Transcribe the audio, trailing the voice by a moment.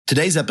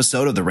Today's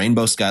episode of the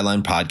Rainbow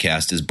Skyline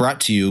podcast is brought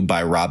to you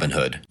by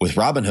Robinhood. With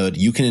Robinhood,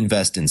 you can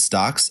invest in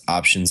stocks,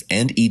 options,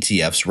 and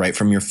ETFs right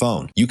from your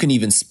phone. You can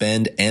even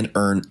spend and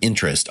earn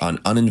interest on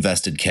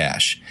uninvested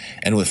cash.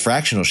 And with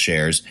fractional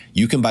shares,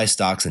 you can buy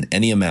stocks in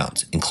any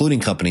amount, including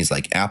companies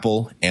like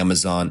Apple,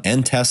 Amazon,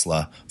 and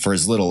Tesla for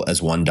as little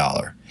as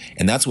 $1.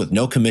 And that's with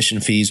no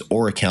commission fees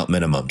or account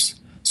minimums.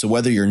 So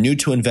whether you're new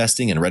to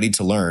investing and ready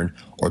to learn,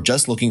 or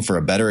just looking for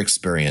a better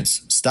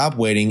experience, stop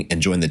waiting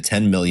and join the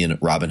 10 million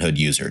Robinhood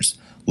users.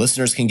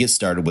 Listeners can get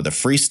started with a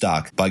free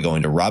stock by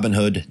going to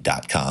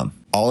Robinhood.com.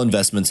 All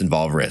investments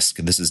involve risk.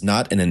 This is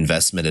not an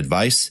investment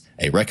advice,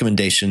 a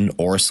recommendation,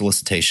 or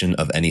solicitation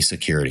of any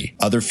security.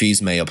 Other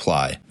fees may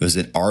apply.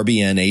 Visit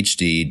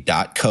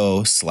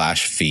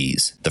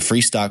rbnhd.co/fees. The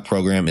free stock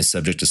program is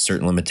subject to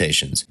certain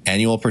limitations.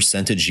 Annual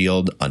percentage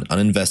yield on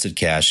uninvested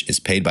cash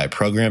is paid by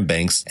program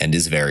banks and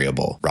is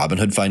variable.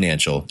 Robinhood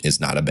Financial is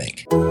not a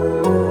bank.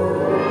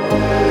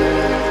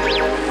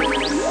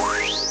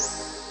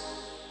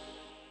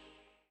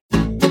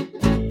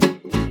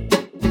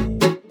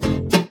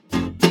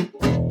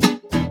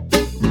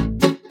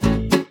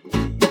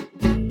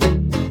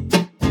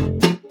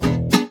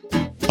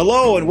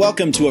 Hello and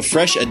welcome to a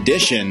fresh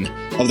edition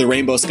of the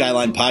Rainbow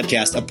Skyline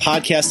podcast, a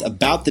podcast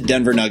about the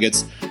Denver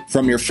Nuggets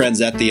from your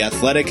friends at The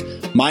Athletic.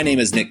 My name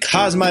is Nick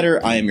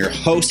Kosmider. I am your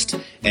host,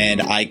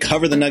 and I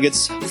cover the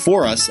Nuggets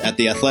for us at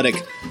The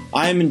Athletic.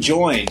 I am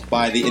joined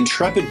by the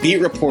intrepid beat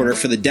reporter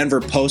for the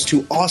Denver Post,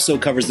 who also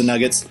covers the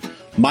Nuggets,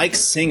 Mike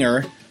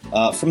Singer,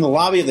 from the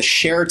lobby of the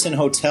Sheraton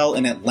Hotel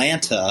in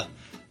Atlanta.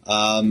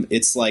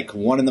 It's like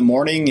 1 a.m.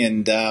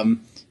 and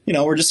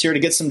we're just here to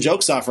get some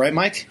jokes off, right,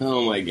 Mike?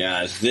 Oh, my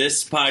God.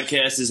 This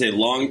podcast is a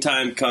long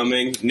time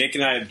coming. Nick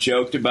and I have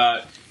joked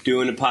about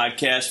doing a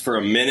podcast for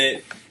a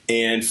minute,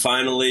 and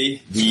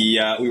finally, we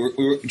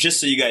were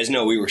just so you guys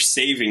know, we were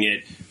saving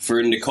it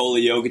for Nikola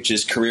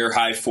Jokic's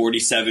career-high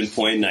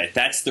 47-point night.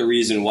 That's the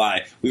reason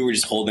why. We were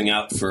just holding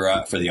out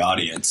for the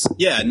audience.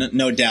 Yeah,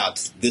 no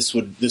doubt. This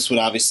would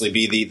obviously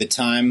be the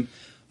time.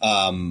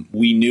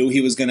 We knew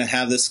he was going to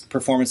have this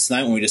performance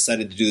tonight when we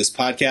decided to do this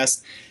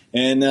podcast.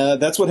 And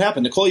that's what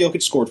happened. Nikola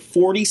Jokic scored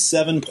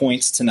 47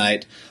 points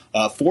tonight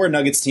for a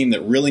Nuggets team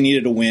that really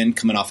needed a win,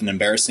 coming off an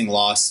embarrassing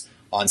loss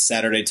on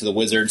Saturday to the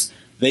Wizards.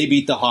 They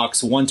beat the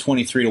Hawks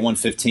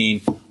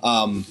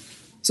 123-115.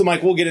 So,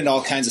 Mike, we'll get into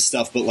all kinds of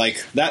stuff, but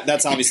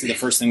that's obviously the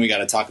first thing we got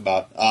to talk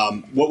about.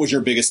 What was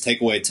your biggest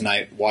takeaway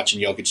tonight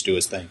watching Jokic do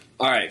his thing?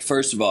 All right,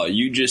 first of all,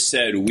 you just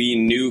said we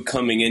knew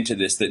coming into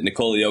this that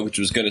Nikola Jokic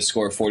was going to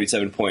score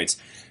 47 points.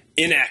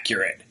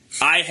 Inaccurate.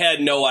 I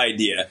had no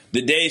idea.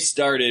 The day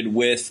started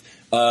with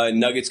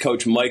Nuggets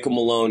coach Michael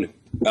Malone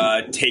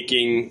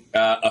taking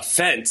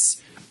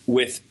offense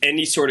with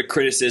any sort of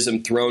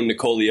criticism thrown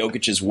Nikola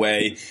Jokic's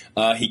way.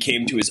 He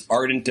came to his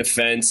ardent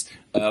defense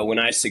when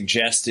I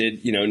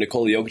suggested,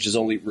 Nikola Jokic has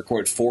only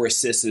recorded 4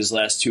 assists in his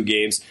last 2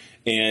 games.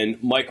 And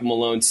Michael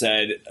Malone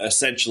said,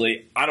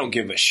 essentially, I don't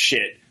give a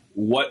shit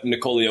what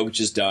Nikola Jokic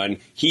has done.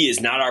 He is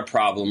not our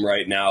problem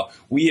right now.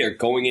 We are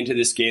going into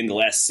this game, the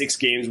last 6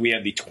 games, we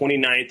have the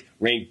 29th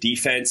ranked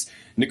defense.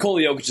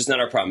 Nikola Jokic is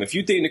not our problem. If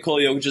you think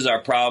Nikola Jokic is our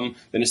problem,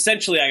 then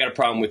essentially I got a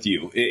problem with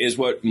you, is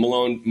what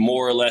Malone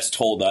more or less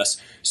told us.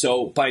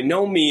 So by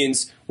no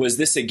means was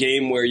this a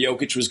game where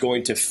Jokic was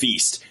going to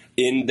feast.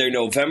 In their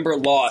November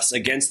loss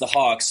against the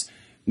Hawks,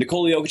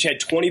 Nikola Jokic had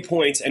 20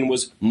 points and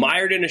was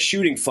mired in a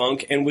shooting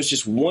funk and was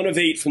just 1 of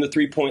 8 from the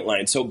three-point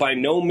line. So by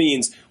no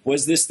means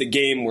was this the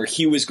game where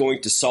he was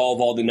going to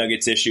solve all the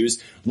Nuggets issues.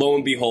 Lo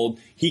and behold,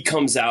 he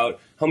comes out.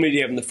 How many did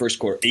he have in the first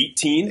quarter?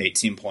 18?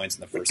 18 points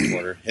in the first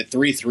quarter. Hit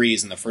 3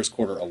 threes in the first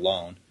quarter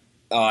alone.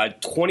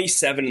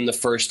 27 in the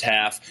first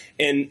half.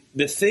 And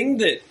the thing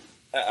that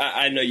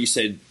I know you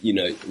said,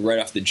 right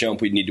off the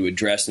jump, we need to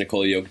address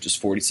Nikola Jokic's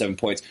 47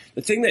 points.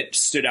 The thing that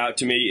stood out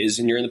to me is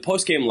when you're in the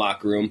post-game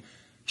locker room,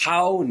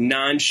 how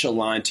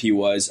nonchalant he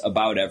was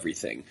about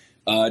everything.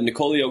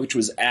 Nikola Jokic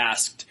was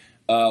asked,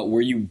 were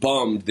you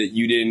bummed that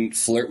you didn't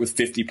flirt with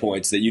 50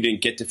 points, that you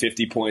didn't get to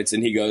 50 points?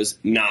 And he goes,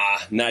 nah,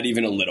 not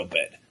even a little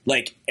bit.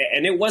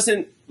 And it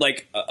wasn't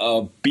like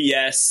a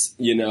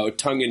BS,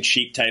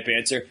 tongue-in-cheek type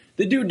answer.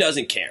 The dude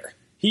doesn't care.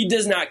 He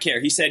does not care.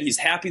 He said he's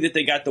happy that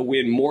they got the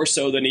win more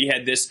so than he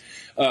had this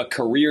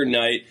career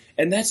night.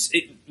 And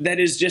that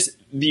is just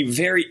the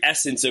very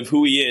essence of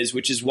who he is,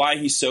 which is why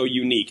he's so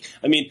unique.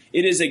 I mean,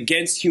 it is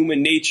against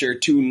human nature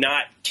to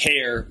not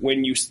care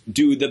when you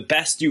do the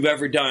best you've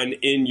ever done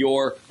in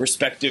your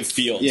respective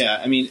field. Yeah,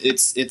 I mean, it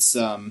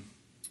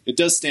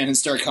does stand in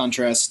stark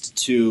contrast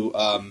to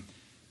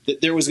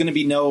there was going to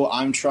be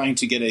I'm trying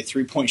to get a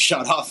 3-point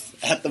shot off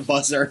at the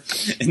buzzer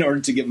in order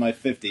to get my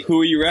 50.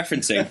 Who are you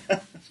referencing?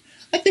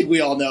 I think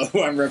we all know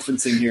who I'm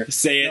referencing here.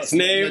 Say its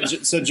name.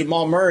 So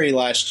Jamal Murray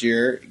last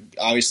year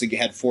obviously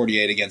had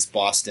 48 against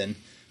Boston.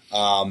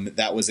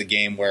 That was a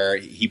game where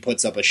he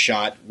puts up a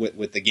shot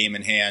with the game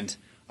in hand.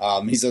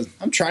 He says,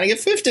 I'm trying to get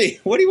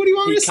 50. What do you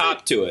want me to say? He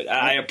copped to it.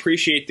 I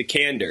appreciate the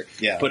candor.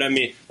 Yeah. But, I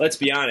mean, let's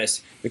be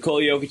honest.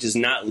 Nikola Jokic is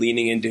not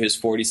leaning into his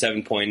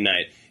 47-point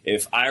night.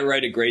 If I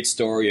write a great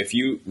story, if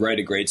you write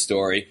a great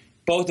story,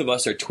 both of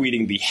us are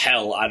tweeting the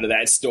hell out of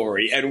that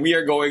story, and we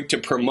are going to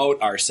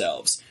promote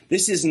ourselves.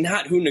 This is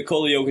not who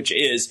Nikola Jokic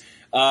is.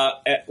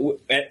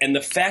 And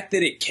the fact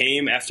that it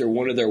came after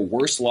one of their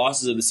worst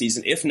losses of the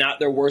season, if not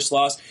their worst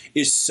loss,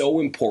 is so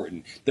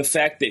important. The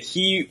fact that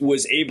he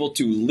was able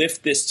to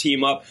lift this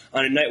team up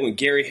on a night when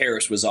Gary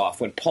Harris was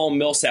off, when Paul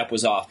Millsap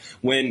was off,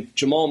 when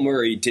Jamal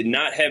Murray did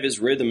not have his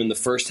rhythm in the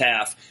first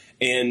half,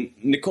 and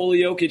Nikola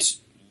Jokic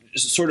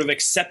sort of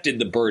accepted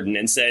the burden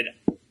and said,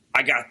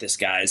 I got this,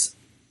 guys.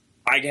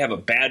 I have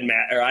a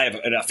I have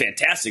a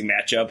fantastic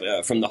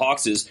matchup from the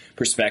Hawks'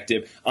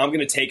 perspective. I'm going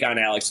to take on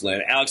Alex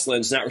Len. Alex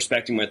Len's not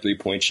respecting my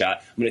three-point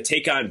shot. I'm going to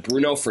take on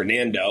Bruno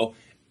Fernando,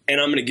 and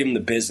I'm going to give him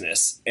the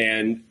business.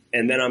 And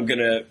then I'm going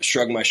to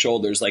shrug my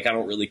shoulders like I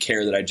don't really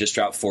care that I just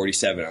dropped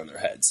 47 on their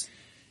heads.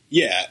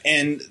 Yeah,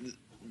 and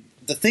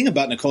the thing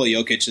about Nikola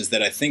Jokic is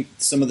that I think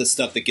some of the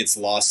stuff that gets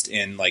lost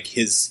in like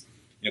his,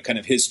 kind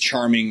of his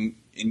charming,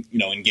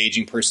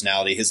 engaging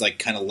personality, his like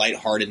kind of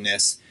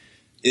lightheartedness,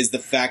 is the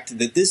fact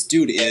that this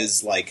dude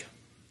is like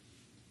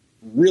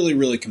really,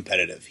 really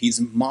competitive.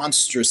 He's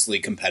monstrously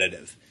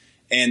competitive.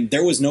 And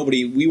there was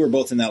nobody, we were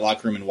both in that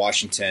locker room in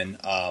Washington.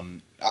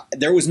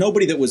 There was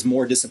nobody that was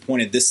more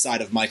disappointed this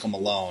side of Michael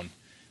Malone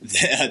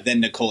than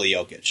Nikola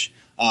Jokic.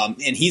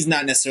 And he's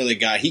not necessarily a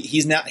guy,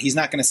 he's not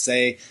going to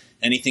say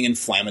anything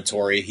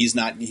inflammatory. He's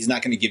not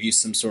going to give you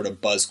some sort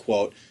of buzz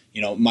quote.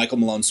 Michael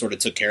Malone sort of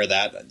took care of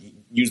that.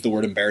 Used the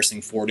word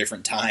embarrassing 4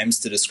 different times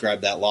to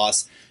describe that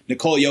loss.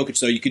 Nikola Jokic,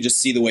 though, you could just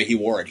see the way he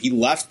wore it. He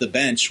left the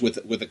bench with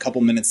a couple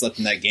minutes left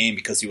in that game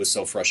because he was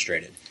so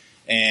frustrated.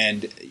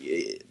 And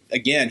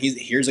again,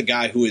 here's a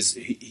guy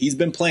he's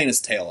been playing his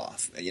tail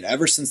off.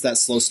 Ever since that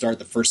slow start,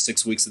 the first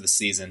 6 weeks of the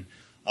season,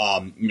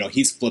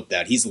 he's flipped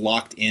that. He's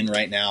locked in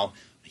right now.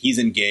 He's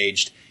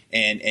engaged.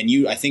 And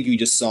I think you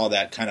just saw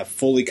that kind of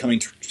fully coming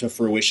to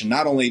fruition.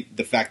 Not only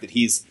the fact that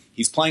he's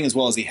playing as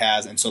well as he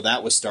has, and so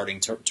that was starting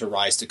to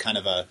rise to kind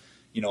of a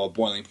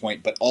boiling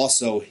point, but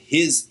also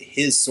his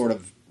sort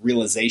of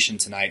realization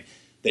tonight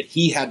that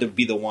he had to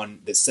be the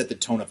one that set the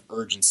tone of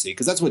urgency,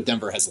 because that's what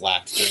Denver has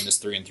lacked during this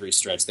 3-3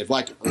 stretch. They've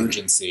lacked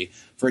urgency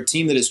for a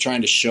team that is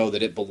trying to show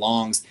that it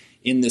belongs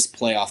in this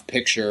playoff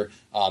picture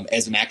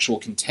as an actual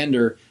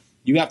contender.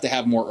 You have to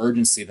have more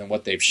urgency than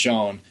what they've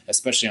shown,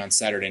 especially on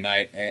Saturday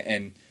night.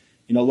 And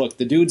look,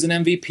 the dude's an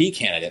MVP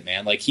candidate,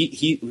 man. Like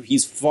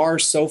he's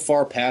so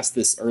far past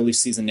this early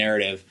season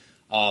narrative.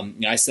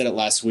 I said it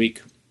last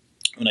week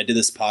when I did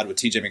this pod with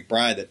TJ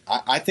McBride that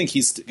I think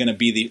he's going to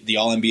be the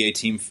All-NBA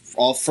team,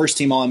 first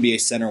team All-NBA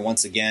center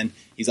once again.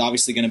 He's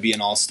obviously going to be an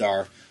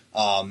All-Star.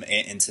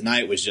 And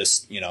tonight was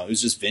just, it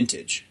was just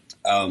vintage.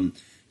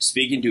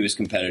 Speaking to his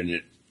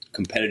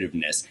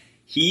competitiveness,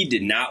 he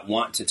did not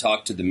want to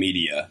talk to the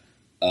media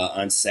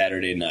on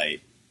Saturday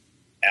night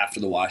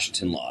after the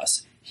Washington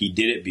loss. He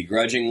did it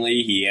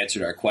begrudgingly. He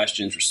answered our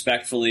questions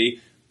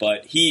respectfully,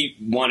 but he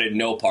wanted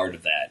no part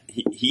of that.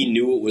 He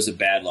knew it was a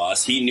bad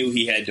loss. He knew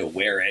he had to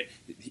wear it.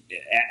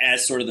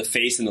 As sort of the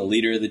face and the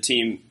leader of the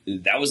team,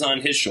 that was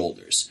on his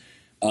shoulders.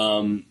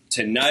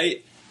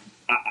 Tonight,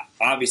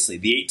 obviously,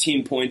 the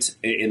 18 points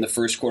in the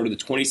first quarter, the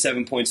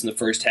 27 points in the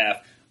first half,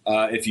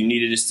 if you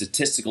needed a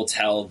statistical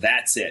tell,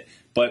 that's it.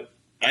 But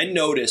I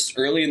noticed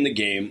early in the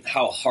game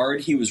how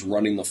hard he was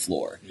running the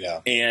floor.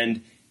 Yeah.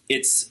 And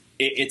it's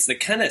the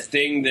kind of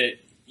thing that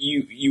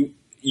you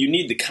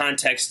need the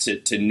context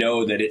to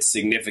know that it's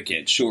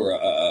significant. Sure,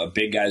 a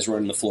big guy's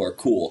running the floor,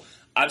 cool.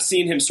 I've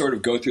seen him sort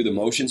of go through the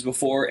motions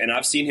before, and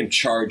I've seen him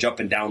charge up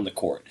and down the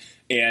court.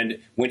 And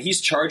when he's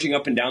charging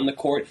up and down the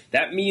court,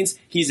 that means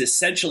he's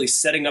essentially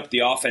setting up the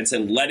offense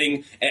and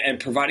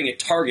providing a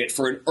target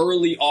for an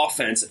early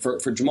offense for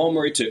Jamal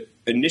Murray to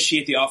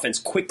initiate the offense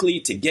quickly,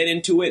 to get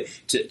into it,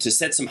 to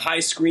set some high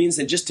screens,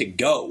 and just to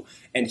go.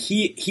 And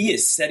he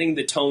is setting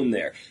the tone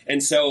there.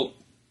 And so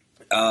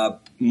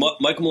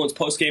Michael Malone's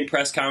post-game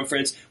press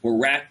conference,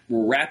 we're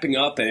wrapping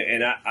up,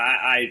 and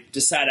I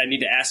decided I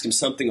need to ask him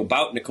something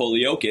about Nikola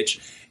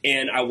Jokic,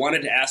 and I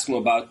wanted to ask him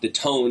about the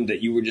tone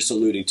that you were just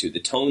alluding to, the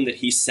tone that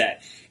he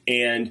set.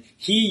 And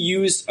he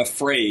used a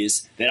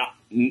phrase that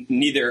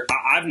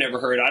I've never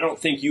heard, I don't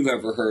think you've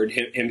ever heard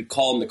him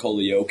call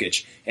Nikola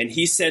Jokic, and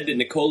he said that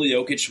Nikola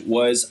Jokic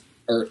was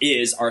or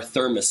is our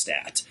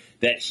thermostat,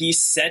 that he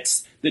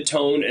sets the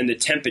tone and the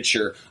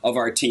temperature of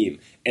our team.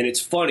 And it's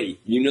funny,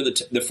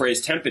 the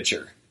phrase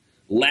temperature.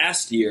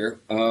 Last year,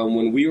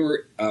 when we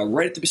were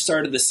right at the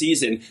start of the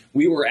season,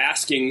 we were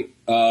asking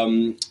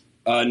Michael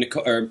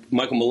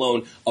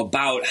Malone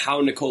about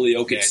how Nikola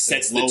Jokic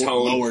sets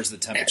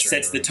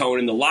the tone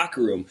in the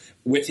locker room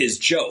with his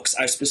jokes.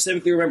 I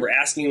specifically remember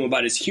asking him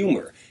about his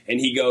humor, and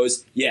he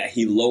goes, yeah,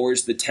 he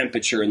lowers the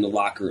temperature in the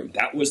locker room.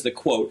 That was the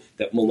quote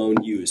that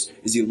Malone used,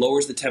 is he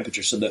lowers the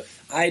temperature. So the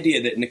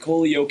idea that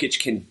Nikola Jokic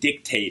can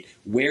dictate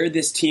where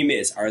this team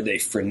is, are they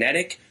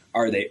frenetic?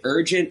 Are they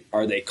urgent?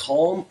 Are they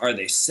calm? Are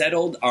they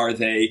settled? Are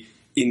they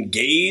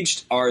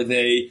engaged? Are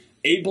they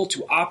able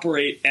to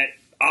operate at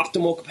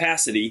optimal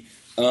capacity?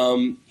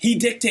 He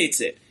dictates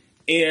it.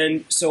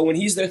 And so when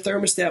he's their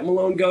thermostat,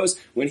 Malone goes,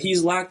 when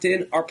he's locked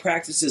in, our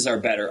practices are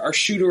better. Our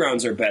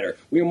shoot-arounds are better.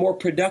 We are more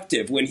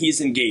productive when he's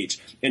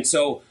engaged. And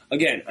so,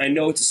 again, I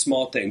know it's a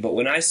small thing, but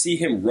when I see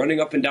him running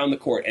up and down the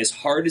court as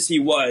hard as he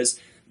was,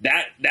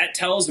 that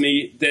tells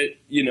me that,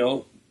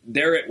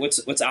 they're at what's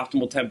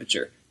optimal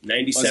temperature?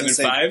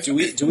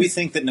 97.5? Do we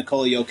think that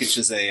Nikola Jokic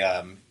is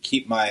a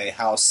keep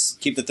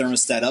the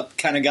thermostat up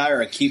kind of guy,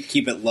 or a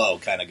keep it low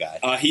kind of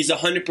guy? He's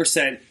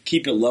 100%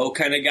 keep it low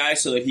kind of guy,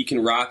 so that he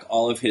can rock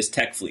all of his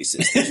tech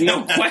fleeces. There's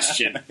no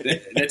question.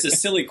 That's a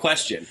silly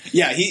question.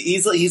 Yeah,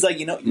 he's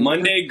like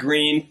Monday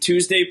green,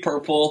 Tuesday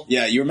purple.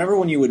 Yeah, you remember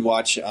when you would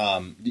watch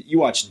you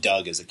watched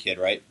Doug as a kid,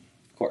 right?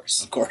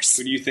 Of course.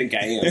 Who do you think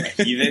I am,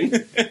 a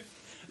heathen?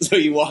 So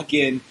you walk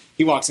in,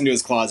 he walks into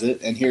his closet,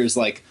 and here's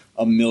like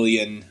a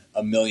million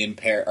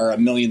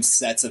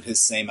sets of his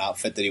same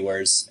outfit that he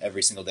wears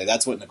every single day.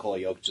 That's what Nikola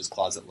Jokic's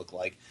closet looked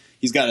like.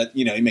 He's got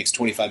he makes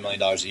 $25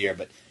 million a year,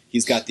 but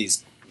he's got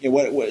these,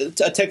 a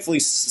Tech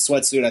Fleece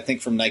sweatsuit, I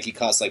think from Nike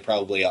costs like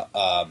probably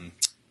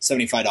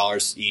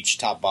 $75 each,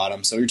 top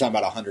bottom. So you're talking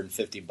about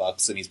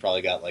 $150, and he's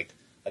probably got like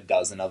a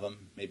dozen of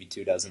them, maybe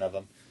 2 dozen of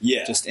them.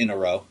 Yeah. Just in a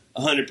row.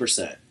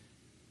 100%.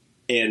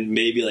 And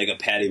maybe like a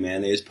Patty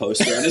Mayonnaise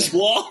poster on his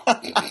wall.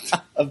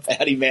 A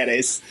Patty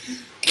Mayonnaise.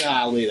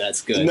 Golly,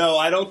 that's good. No,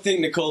 I don't think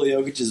Nikola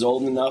Jokic is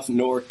old enough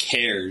nor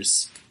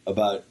cares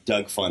about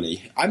Doug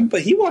Funny.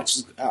 But he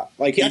watches, I've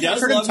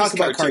heard him talk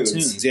about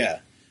cartoons. Yeah.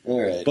 All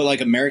right. But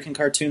like American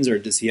cartoons, or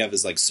does he have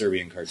his like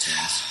Serbian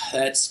cartoons?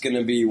 That's going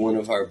to be one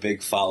of our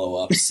big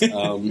follow-ups.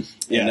 And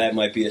that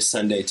might be a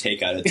Sunday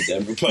takeout at the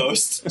Denver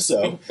Post.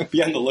 So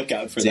be on the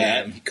lookout for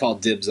that. He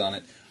called dibs on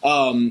it.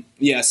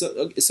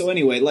 So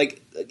anyway,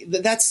 like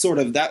that's sort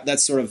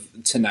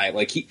of tonight.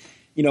 Like he,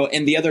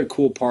 and the other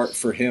cool part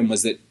for him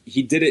was that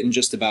he did it in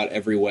just about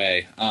every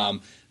way.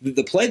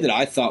 The play that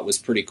I thought was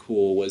pretty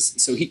cool was,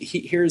 so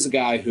here's a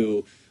guy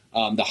who,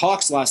 the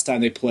Hawks last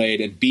time they played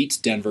and beat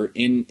Denver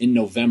in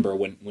November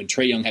when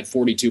Trae Young had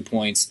 42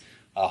 points,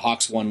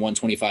 Hawks won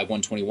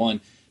 125-121.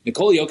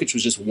 Nikola Jokic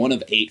was just 1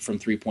 of 8 from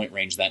 3-point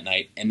range that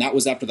night, and that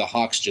was after the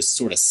Hawks just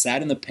sort of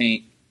sat in the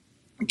paint,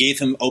 gave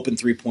him open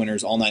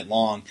 3-pointers all night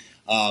long,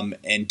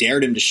 and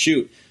dared him to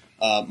shoot.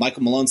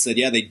 Michael Malone said,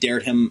 they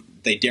dared him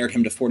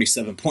to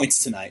 47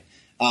 points tonight.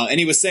 And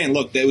he was saying,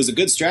 look, it was a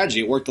good strategy.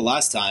 It worked the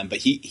last time, but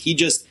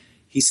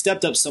he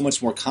stepped up so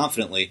much more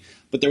confidently.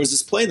 But there was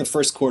this play in the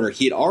first quarter.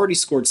 He had already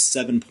scored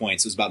 7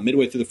 points. It was about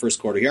midway through the first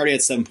quarter. He already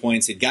had 7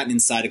 points. He had gotten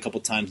inside a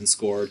couple times and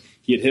scored.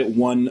 He had hit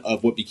 1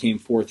 of what became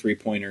 4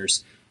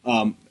 3-pointers.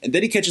 And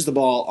then he catches the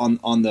ball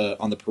on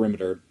the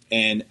perimeter.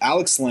 And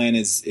Alex Len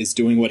is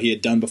doing what he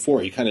had done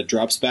before. He kind of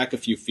drops back a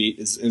few feet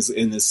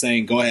and is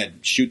saying, go ahead,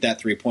 shoot that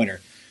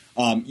 3-pointer.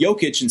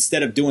 Jokic,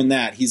 instead of doing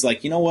that, he's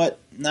like, you know what?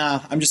 Nah,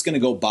 I'm just going to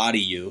go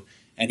body you.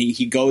 And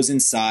he goes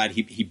inside.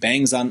 He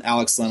bangs on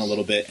Alex Len a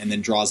little bit and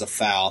then draws a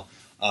foul.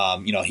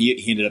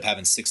 He ended up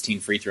having 16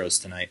 free throws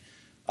tonight.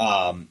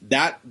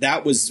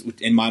 That was,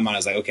 in my mind, I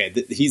was like,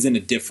 okay, he's in a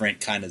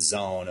different kind of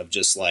zone of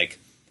just like,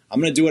 I'm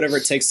going to do whatever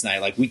it takes tonight.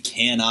 Like, we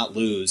cannot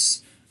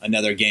lose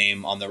another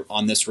game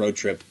on this road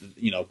trip.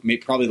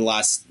 Probably the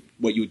last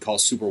what you would call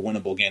super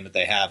winnable game that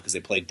they have, because they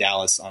played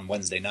Dallas on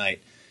Wednesday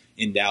night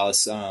in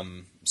Dallas.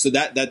 So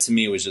that to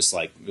me was just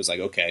like, it was like,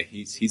 okay,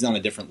 he's on a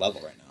different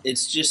level right now.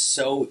 It's just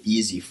so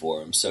easy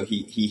for him. So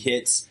he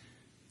hits.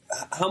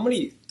 How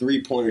many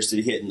 3-pointers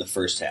did he hit in the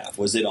first half?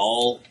 Was it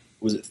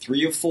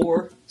 3 of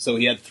 4? So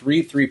he had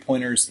 3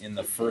 3-pointers in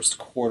the first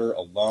quarter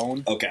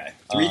alone. Okay,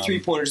 3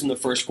 3-pointers in the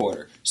first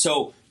quarter.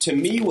 So to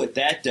me, what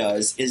that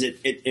does is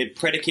it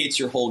predicates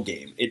your whole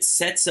game. It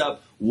sets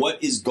up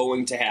what is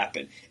going to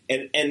happen,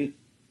 and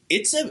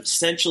it's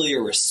essentially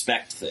a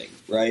respect thing,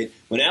 right?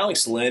 When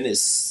Alex Len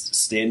is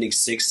standing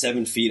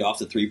 6-7 feet off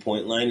the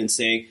 3-point line and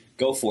saying,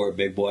 "Go for it,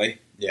 big boy.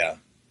 Yeah,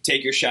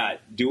 take your shot.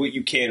 Do what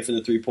you can from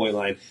the 3-point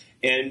line."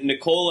 And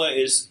Nikola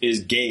is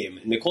game.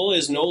 Nikola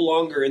is no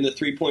longer in the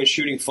 3-point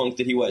shooting funk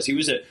that he was. He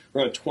was at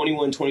around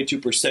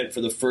 21-22%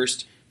 for the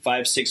first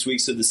 5-6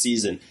 weeks of the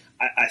season.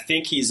 I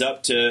think he's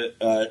up to.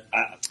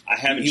 I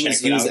haven't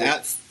checked it out. He was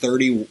at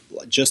 30,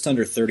 just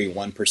under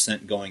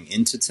 31% going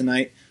into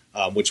tonight,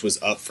 which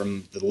was up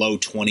from the low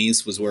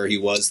 20s. Was where he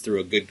was through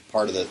a good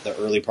part of the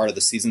early part of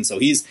the season. So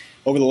he's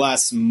over the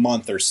last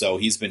month or so,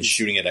 he's been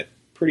shooting it at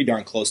pretty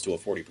darn close to a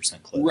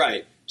 40% clip.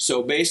 Right.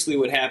 So basically,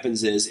 what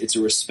happens is it's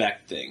a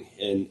respect thing,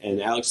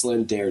 and Alex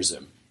Len dares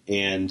him,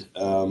 and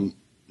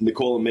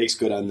Nikola makes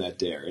good on that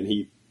dare, and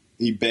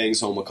he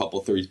bangs home a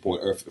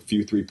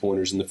few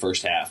 3-pointers in the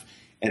first half.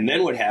 And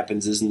then what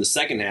happens is in the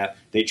second half,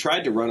 they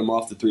tried to run him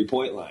off the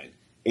 3-point line.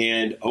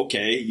 And,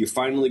 okay, you're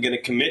finally going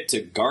to commit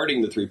to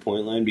guarding the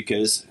 3-point line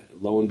because,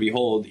 lo and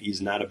behold,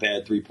 he's not a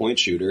bad 3-point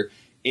shooter.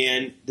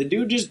 And the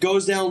dude just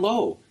goes down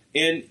low.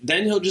 And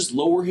then he'll just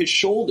lower his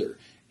shoulder.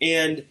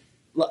 And,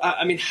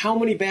 I mean, how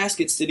many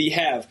baskets did he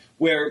have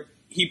where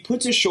he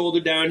puts his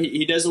shoulder down,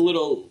 he does a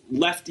little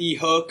lefty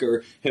hook,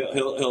 or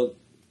he'll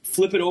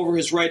flip it over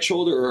his right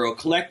shoulder, or he'll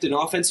collect an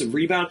offensive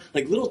rebound,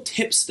 like little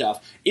tip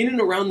stuff in and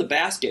around the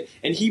basket.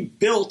 And he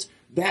built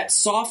that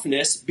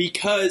softness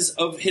because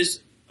of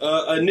his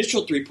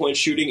initial 3-point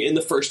shooting in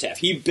the first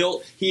half. It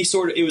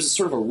was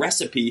sort of a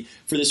recipe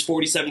for this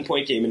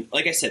 47-point game. And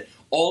like I said,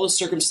 all the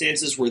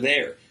circumstances were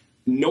there.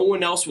 No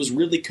one else was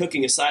really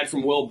cooking aside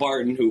from Will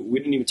Barton, who we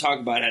didn't even talk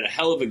about, had a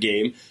hell of a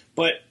game.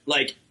 But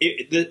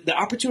the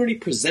opportunity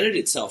presented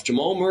itself.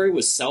 Jamal Murray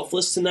was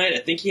selfless tonight. I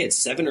think he had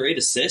 7 or 8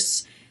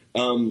 assists.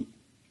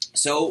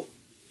 So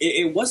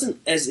it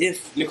wasn't as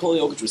if Nikola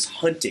Jokic was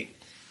hunting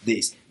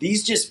these.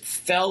 These just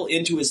fell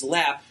into his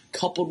lap,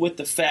 coupled with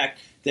the fact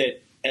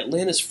that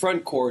Atlanta's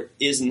front court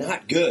is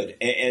not good.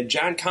 And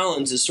John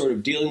Collins is sort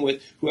of dealing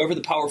with whoever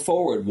the power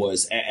forward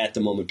was at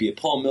the moment, be it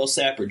Paul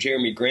Millsap or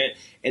Jeremy Grant.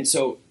 And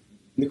so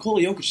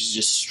Nikola Jokic is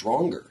just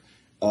stronger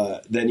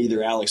than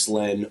either Alex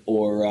Len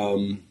or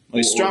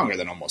he's stronger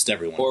than almost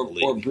everyone in the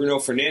league. Or Bruno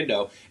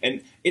Fernando.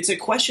 And it's a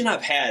question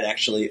I've had,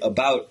 actually,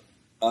 about,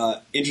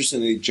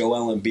 interestingly,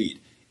 Joel Embiid.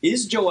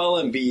 Is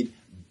Joel Embiid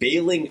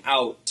bailing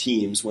out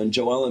teams when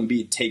Joel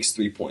Embiid takes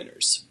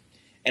three-pointers?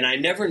 And I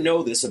never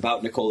know this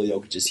about Nikola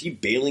Jokic. Is he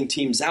bailing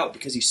teams out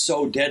because he's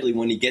so deadly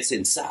when he gets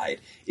inside?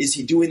 Is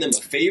he doing them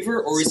a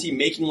favor, or is he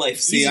making life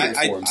easier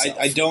for himself?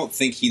 I don't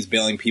think he's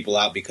bailing people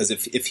out, because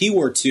if he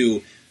were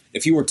to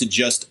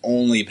just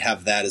only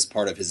have that as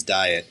part of his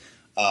diet,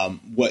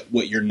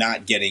 what you're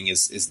not getting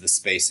is the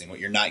spacing. What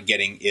you're not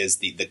getting is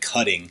the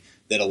cutting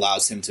that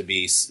allows him to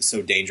be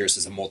so dangerous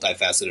as a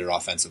multifaceted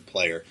offensive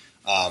player.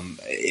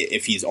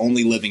 If he's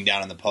only living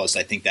down in the post,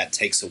 I think that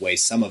takes away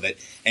some of it.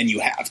 And you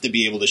have to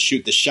be able to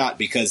shoot the shot,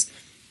 because,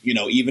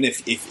 even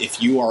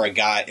if you are a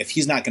guy, if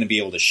he's not going to be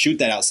able to shoot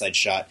that outside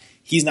shot,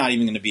 he's not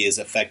even going to be as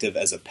effective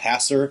as a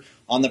passer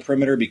on the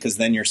perimeter, because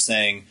then you're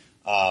saying,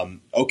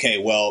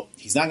 okay, well,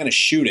 he's not going to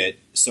shoot it,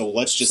 so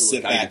let's just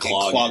sit back and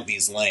clog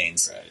these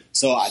lanes. Right.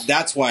 So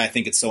that's why I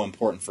think it's so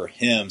important for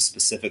him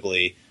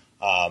specifically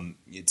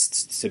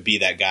to be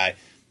that guy.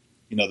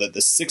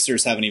 The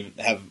Sixers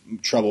have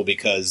trouble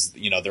because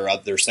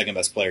their second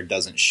best player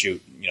doesn't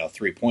shoot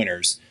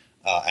 3-pointers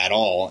at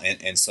all,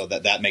 and so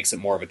that makes it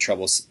more of a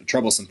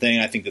troublesome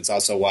thing. I think that's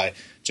also why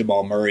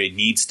Jamal Murray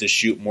needs to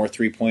shoot more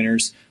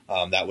 3-pointers.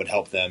 That would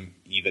help them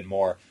even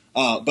more.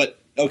 But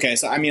okay,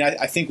 so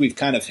I think we've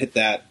kind of hit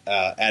that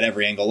at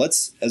every angle.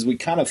 As we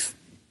kind of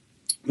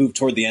move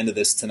toward the end of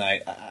this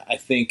tonight, I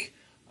think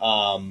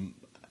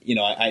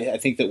I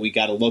think that we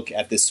got to look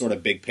at this sort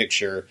of big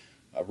picture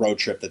road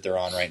trip that they're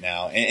on right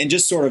now, and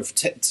just sort of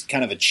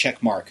kind of a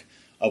check mark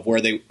of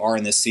where they are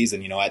in this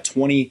season. At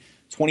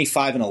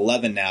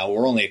 25-11 now,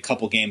 we're only a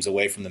couple games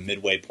away from the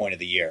midway point of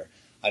the year.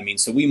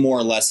 So we more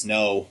or less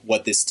know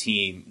what this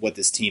team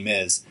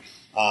is.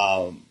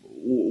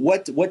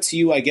 What to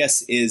you, I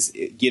guess,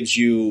 gives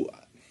you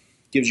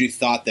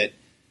thought that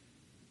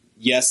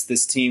yes,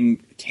 this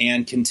team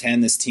can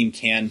contend, this team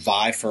can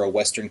vie for a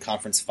Western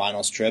Conference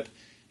Finals trip,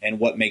 and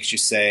what makes you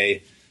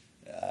say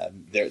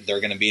they're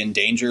going to be in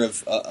danger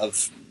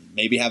of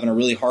maybe having a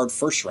really hard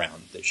first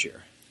round this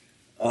year?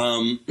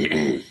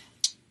 The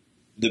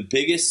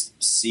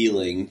biggest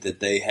ceiling that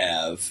they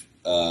have,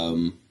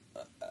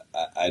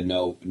 I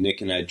know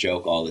Nick and I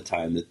joke all the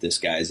time that this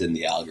guy's in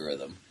the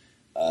algorithm.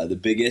 The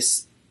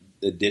biggest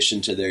addition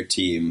to their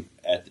team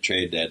at the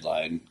trade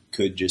deadline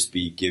could just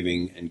be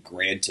giving and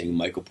granting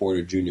Michael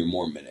Porter Jr.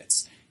 more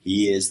minutes.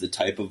 He is the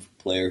type of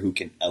player who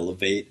can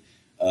elevate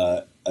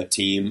a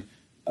team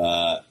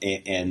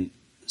and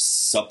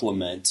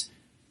supplement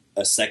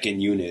a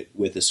second unit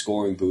with a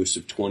scoring boost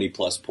of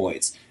 20-plus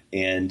points.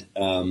 And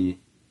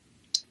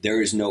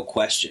there is no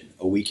question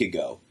a week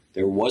ago.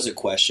 There was a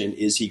question,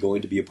 is he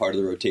going to be a part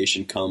of the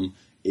rotation come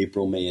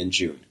April, May, and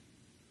June?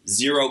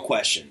 Zero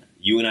question.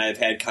 You and I have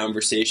had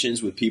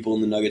conversations with people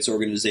in the Nuggets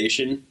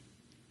organization.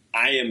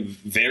 I am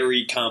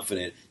very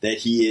confident that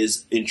he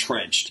is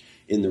entrenched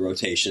in the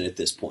rotation at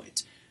this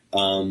point.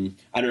 I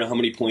don't know how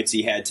many points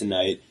he had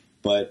tonight,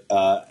 but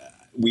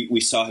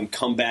we saw him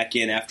come back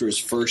in after his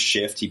first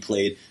shift. He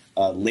played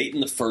late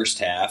in the first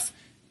half.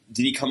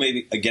 Did he come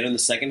again in the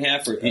second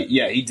half?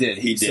 Yeah, he did.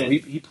 He did. So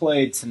he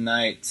played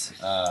tonight.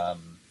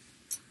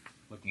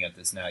 Looking at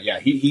this now,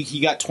 yeah, he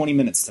got 20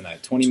 minutes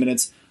tonight. 20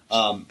 minutes.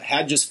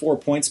 Had just 4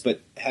 points,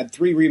 but had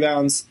 3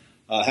 rebounds.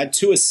 Had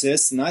 2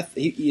 assists, and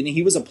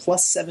he was a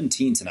plus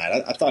 17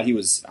 tonight. I thought he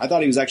was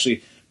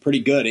actually pretty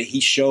good.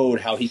 He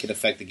showed how he could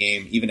affect the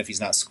game, even if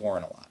he's not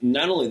scoring a lot.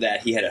 Not only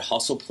that, he had a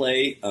hustle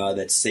play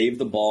that saved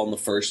the ball in the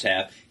first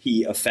half.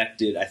 He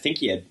affected, I think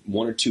he had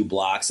 1 or 2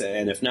 blocks,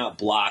 and if not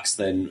blocks,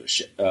 then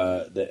sort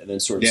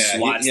of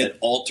slots that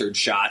altered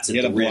shots at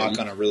the rim. He had a block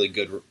on a really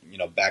good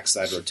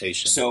backside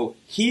rotation. So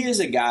he is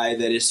a guy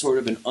that is sort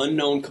of an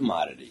unknown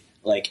commodity.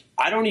 Like,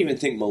 I don't even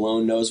think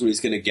Malone knows what he's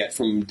going to get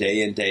from him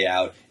day in, day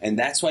out, and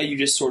that's why you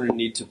just sort of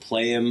need to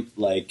play him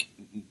like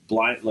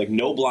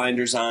no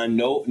blinders on,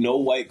 no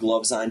white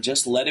gloves on.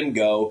 Just let him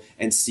go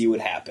and see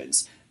what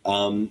happens.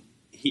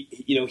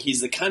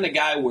 He's the kind of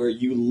guy where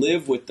you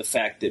live with the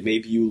fact that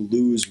maybe you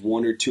lose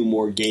 1 or 2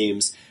 more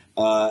games,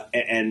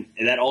 and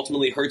that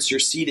ultimately hurts your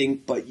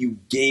seeding, but you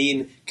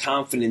gain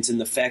confidence in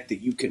the fact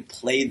that you can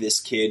play this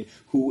kid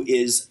who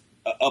is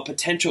a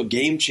potential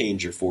game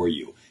changer for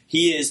you.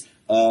 He is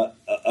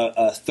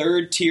a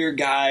third-tier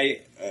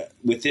guy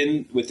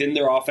within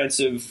their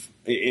offensive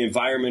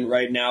environment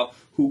right now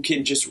who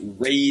can just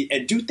raise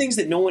and do things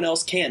that no one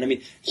else can. I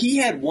mean, he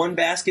had one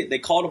basket. They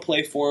called a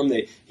play for him.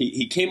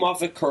 He came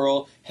off a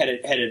curl, had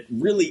a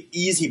really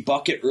easy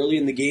bucket early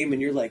in the game,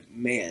 and you're like,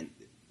 man,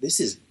 this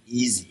is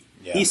easy.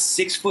 Yeah. He's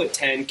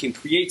 6'10", can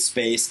create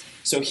space.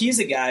 So he's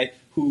a guy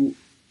who,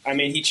 I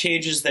mean, he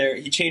changes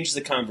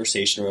the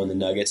conversation around the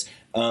Nuggets.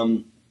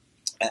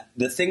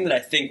 The thing that I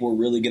think we're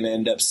really going to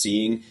end up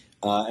seeing,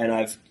 and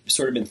I've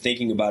sort of been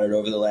thinking about it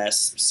over the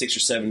last 6 or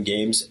 7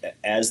 games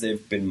as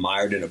they've been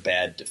mired in a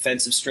bad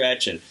defensive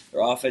stretch and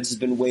their offense has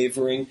been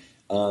wavering.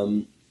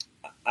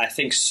 I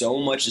think so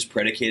much is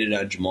predicated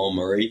on Jamal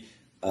Murray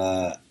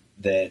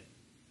that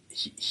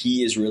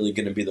he is really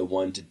going to be the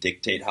one to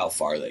dictate how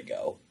far they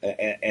go.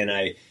 And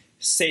I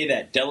say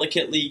that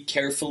delicately,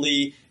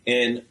 carefully,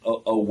 and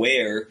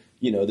aware,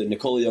 that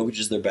Nikola Jokic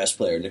is their best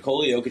player.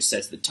 Nikola Jokic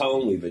sets the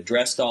tone. We've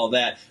addressed all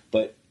that.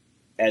 But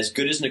as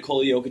good as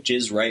Nikola Jokic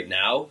is right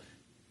now,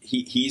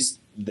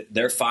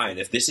 they're fine.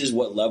 If this is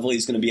what level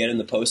he's going to be at in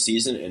the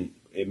postseason, and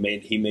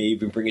he may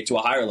even bring it to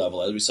a higher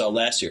level, as we saw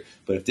last year.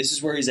 But if this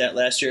is where he's at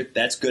last year,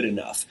 that's good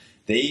enough.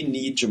 They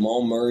need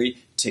Jamal Murray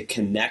to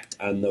connect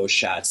on those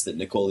shots that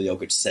Nikola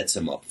Jokic sets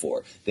him up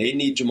for. They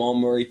need Jamal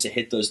Murray to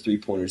hit those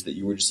three-pointers that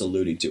you were just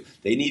alluding to.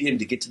 They need him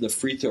to get to the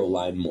free throw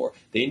line more.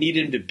 They need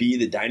him to be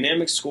the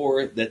dynamic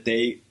scorer that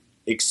they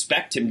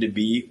expect him to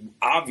be,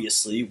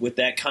 obviously, with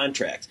that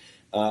contract.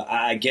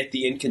 I get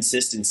the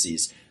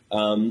inconsistencies.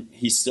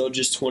 He's still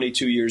just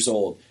 22 years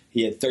old.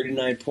 He had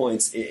 39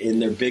 points in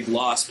their big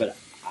loss, but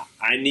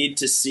I need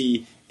to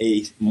see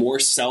a more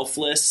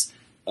selfless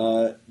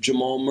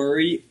Jamal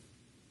Murray.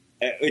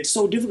 It's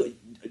so difficult.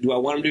 Do I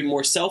want him to be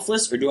more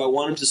selfless, or do I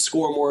want him to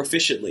score more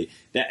efficiently?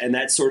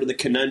 That's sort of the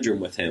conundrum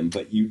with him.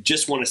 But you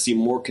just want to see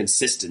more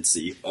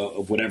consistency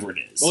of whatever it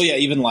is. Well, yeah,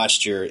 even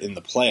last year in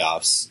the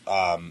playoffs,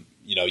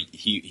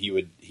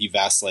 he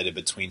vacillated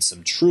between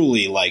some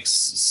truly like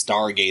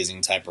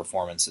stargazing type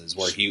performances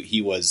where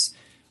he was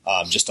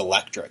just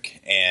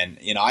electric, and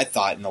I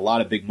thought in a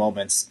lot of big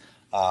moments,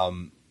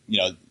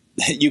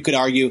 you could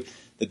argue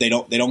that they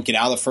don't get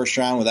out of the first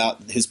round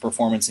without his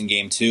performance in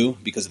Game 2,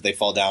 because if they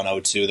fall down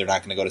 0-2, they're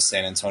not going to go to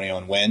San Antonio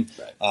and win.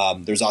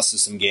 Right. There's also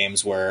some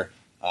games where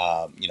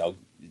it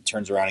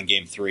turns around in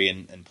Game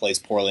 3 and plays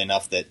poorly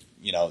enough that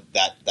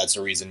that's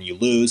a reason you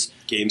lose.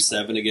 Game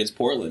 7 against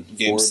Portland,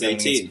 Game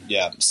 18.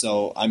 Yeah,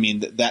 so I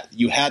mean that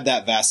you had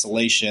that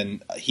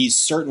vacillation. He's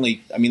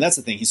certainly, that's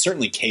the thing. He's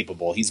certainly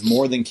capable. He's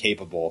more than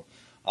capable.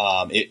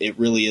 It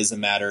really is a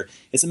matter.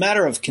 It's a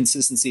matter of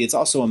consistency. It's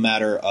also a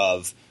matter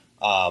of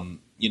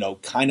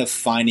kind of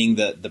finding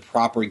the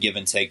proper give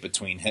and take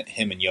between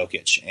him and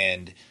Jokic.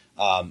 And,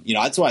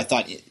 that's why I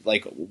thought,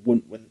 like,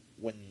 when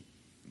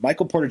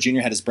Michael Porter Jr.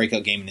 had his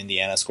breakout game in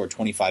Indiana, scored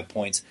 25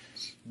 points,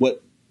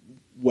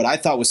 what I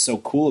thought was so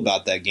cool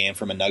about that game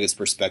from a Nuggets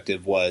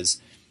perspective was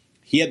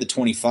he had the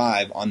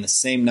 25 on the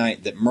same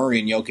night that Murray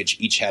and Jokic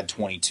each had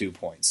 22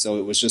 points. So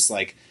it was just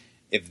like,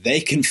 if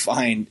they can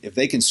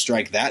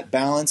strike that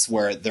balance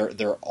where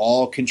they're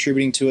all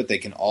contributing to it, they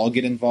can all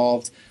get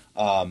involved.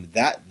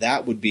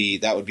 That would be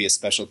a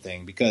special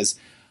thing, because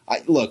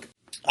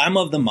I'm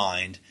of the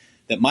mind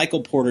that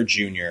Michael Porter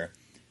Jr.,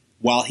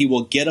 while he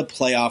will get a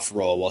playoff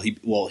role,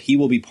 he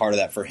will be part of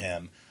that for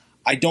him,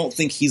 I don't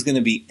think he's going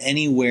to be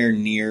anywhere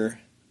near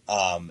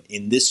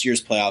in this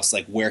year's playoffs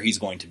like where he's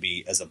going to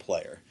be as a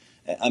player.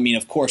 I mean,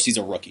 of course he's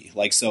a rookie,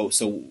 so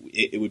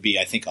it would be,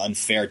 I think,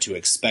 unfair to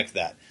expect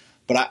that.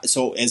 But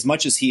so as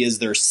much as he is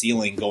their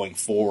ceiling going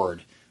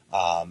forward,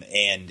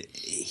 and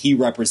he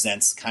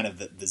represents kind of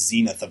the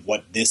zenith of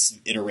what this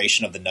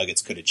iteration of the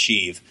Nuggets could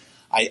achieve,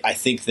 I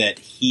think that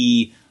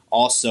he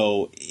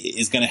also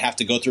is going to have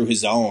to go through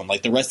his own.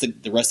 Like the rest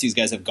of these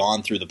guys have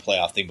gone through the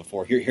playoff thing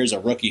before. Here's a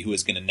rookie who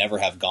is going to never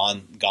have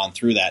gone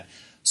through that.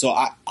 So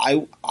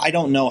I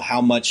don't know how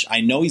much.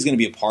 I know he's going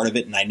to be a part of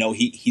it, and I know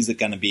he's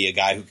going to be a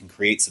guy who can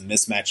create some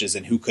mismatches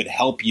and who could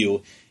help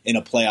you in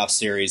a playoff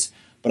series.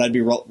 But I'd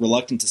be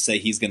reluctant to say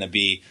he's going to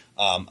be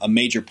a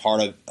major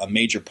part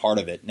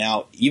of it.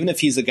 Now, even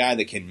if he's a guy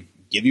that can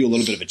give you a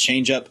little bit of a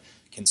changeup,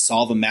 can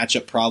solve a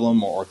matchup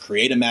problem or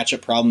create a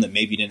matchup problem that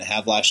maybe you didn't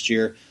have last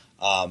year,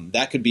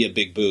 that could be a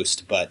big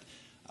boost. But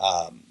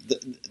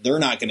they're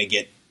not going to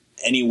get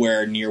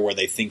anywhere near where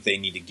they think they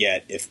need to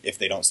get if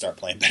they don't start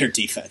playing better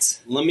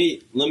defense. Let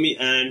me,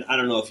 and I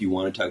don't know if you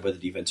want to talk about the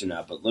defense or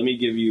not, but let me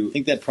give you. I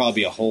think that'd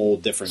probably be a whole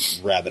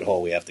different rabbit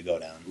hole we have to go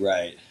down.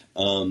 Right.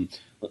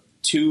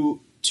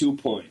 Two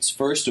points.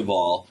 First of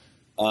all,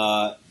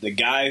 the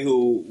guy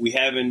who we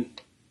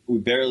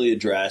barely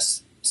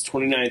addressed, his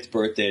 29th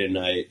birthday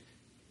tonight,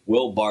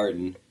 Will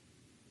Barton.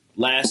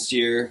 Last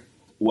year,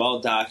 well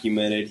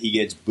documented, he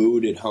gets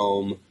booed at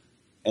home,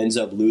 ends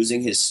up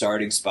losing his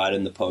starting spot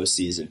in the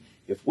postseason.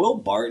 If Will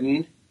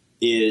Barton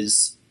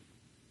is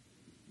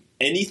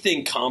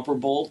anything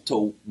comparable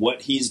to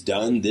what he's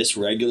done this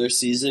regular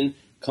season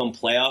come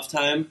playoff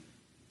time,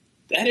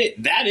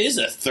 that is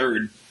a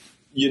third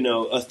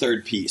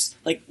piece.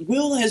 Like,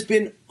 Will has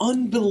been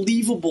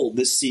unbelievable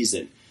this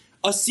season.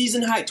 A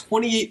season high,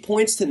 28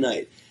 points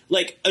tonight.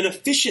 like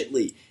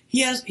inefficiently.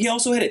 He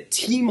also had a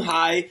team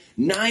high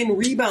 9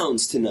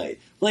 rebounds tonight.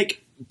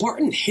 Like,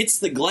 Barton hits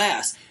the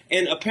glass,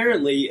 and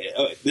apparently,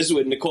 this is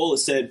what Nikola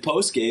said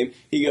post game.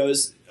 He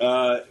goes,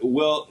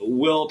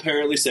 Will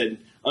apparently said,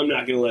 "I'm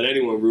not going to let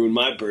anyone ruin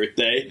my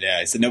birthday."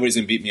 Yeah, he said nobody's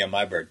going to beat me on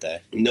my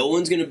birthday. No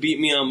one's going to beat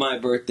me on my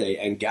birthday.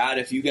 And God,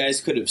 if you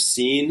guys could have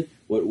seen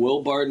what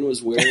Will Barton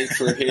was wearing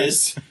for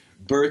his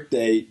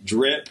birthday,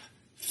 drip,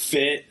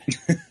 fit,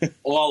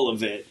 all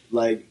of it,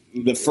 like.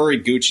 The furry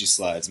Gucci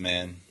slides,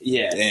 man.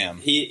 Yeah. Damn.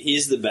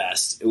 He's the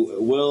best.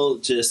 Will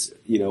just,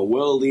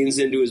 Will leans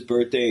into his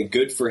birthday, and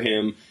good for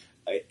him.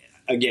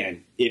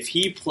 Again, if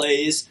he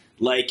plays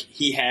like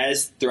he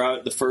has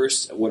throughout the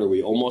first,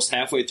 almost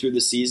halfway through the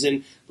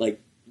season,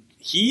 like,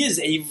 he is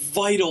a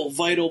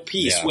vital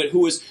piece. Yeah.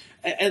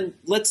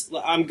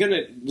 I'm going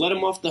to let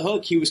him off the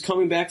hook. He was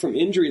coming back from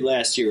injury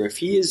last year. If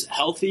he is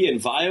healthy and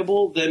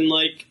viable, then,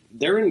 like,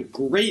 they're in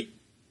great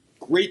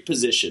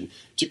position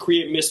to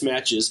create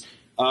mismatches.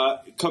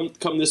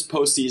 Come this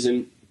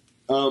postseason.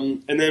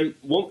 And then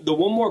the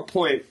one more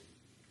point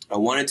I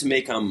wanted to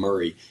make on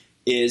Murray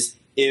is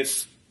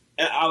if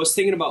I was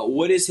thinking about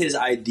what is his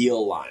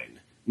ideal line.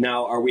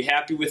 Now, are we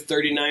happy with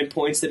 39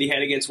 points that he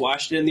had against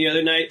Washington the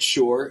other night?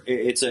 Sure.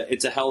 It's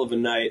a hell of a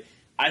night.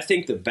 I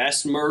think the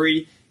best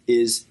Murray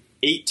is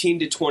 18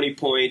 to 20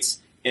 points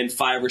and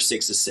 5 or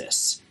 6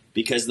 assists,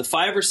 because the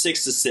 5 or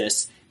 6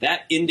 assists,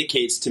 that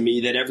indicates to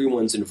me that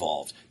everyone's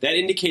involved. That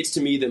indicates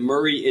to me that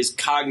Murray is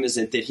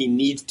cognizant that he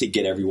needs to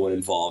get everyone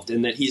involved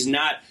and that he's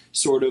not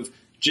sort of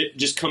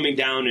just coming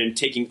down and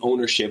taking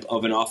ownership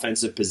of an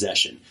offensive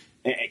possession.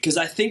 Because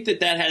I think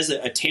that has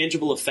a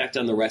tangible effect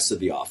on the rest of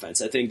the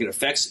offense. I think it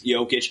affects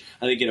Jokic.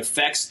 I think it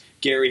affects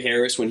Gary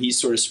Harris when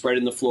he's sort of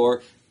spreading the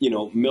floor.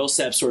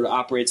 Millsap sort of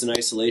operates in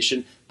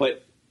isolation.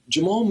 But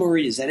Jamal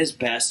Murray is at his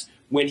best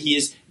when he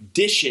is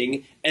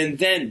dishing and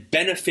then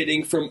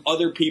benefiting from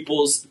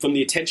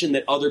the attention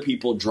that other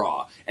people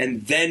draw,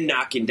 and then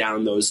knocking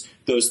down those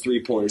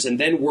 3-pointers, and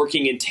then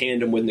working in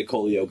tandem with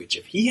Nikola Jokic.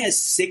 If he has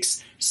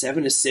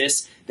 6-7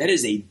 assists, that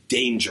is a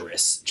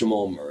dangerous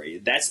Jamal Murray.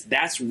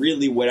 That's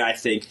really what I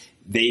think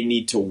they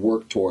need to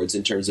work towards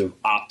in terms of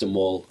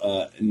optimal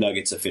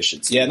Nuggets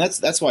efficiency. Yeah, and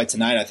that's why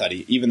tonight I thought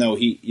even though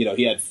he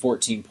had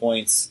 14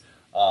 points,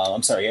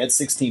 he had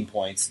 16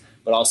 points.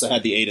 But also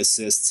had the 8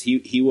 assists.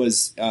 He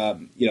was,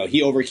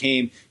 he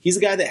overcame. He's a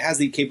guy that has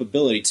the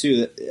capability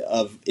too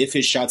of if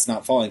his shot's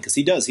not falling, because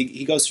he does.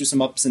 He goes through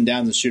some ups and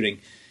downs in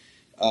shooting.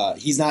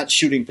 He's not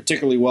shooting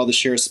particularly well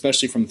this year,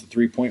 especially from the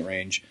 3-point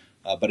range.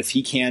 But if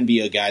he can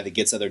be a guy that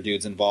gets other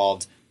dudes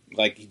involved,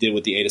 like he did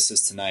with the 8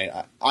 assists tonight,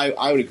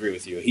 I would agree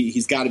with you.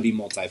 He's got to be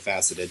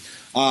multifaceted.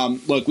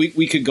 Look,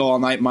 we could go all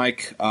night,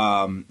 Mike.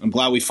 I'm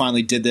glad we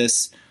finally did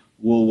this.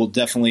 We'll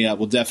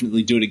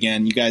definitely do it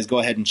again. You guys go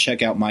ahead and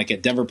check out Mike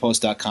at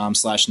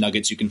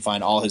denverpost.com/Nuggets. You can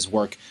find all his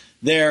work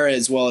there,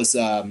 as well as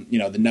the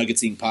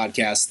Nuggets Inc.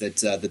 podcast that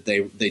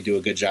they do a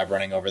good job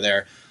running over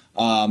there.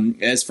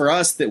 As for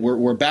us, that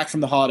we're back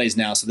from the holidays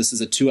now, so this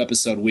is a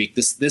 2-episode week.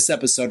 This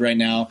episode right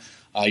now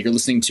you're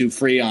listening to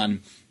free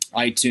on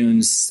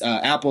iTunes,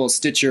 Apple,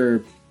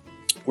 Stitcher,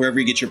 wherever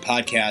you get your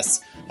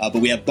podcasts. But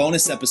we have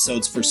bonus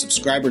episodes for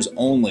subscribers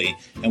only,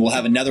 and we'll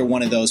have another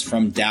one of those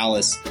from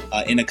Dallas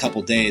in a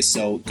couple days.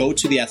 So go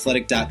to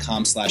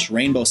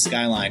theathletic.com/Rainbow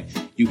Skyline.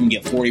 You can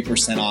get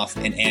 40% off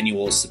an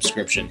annual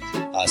subscription.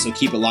 So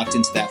keep it locked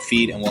into that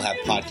feed, and we'll have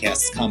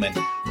podcasts coming.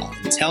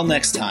 Until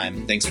next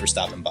time, thanks for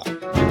stopping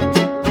by.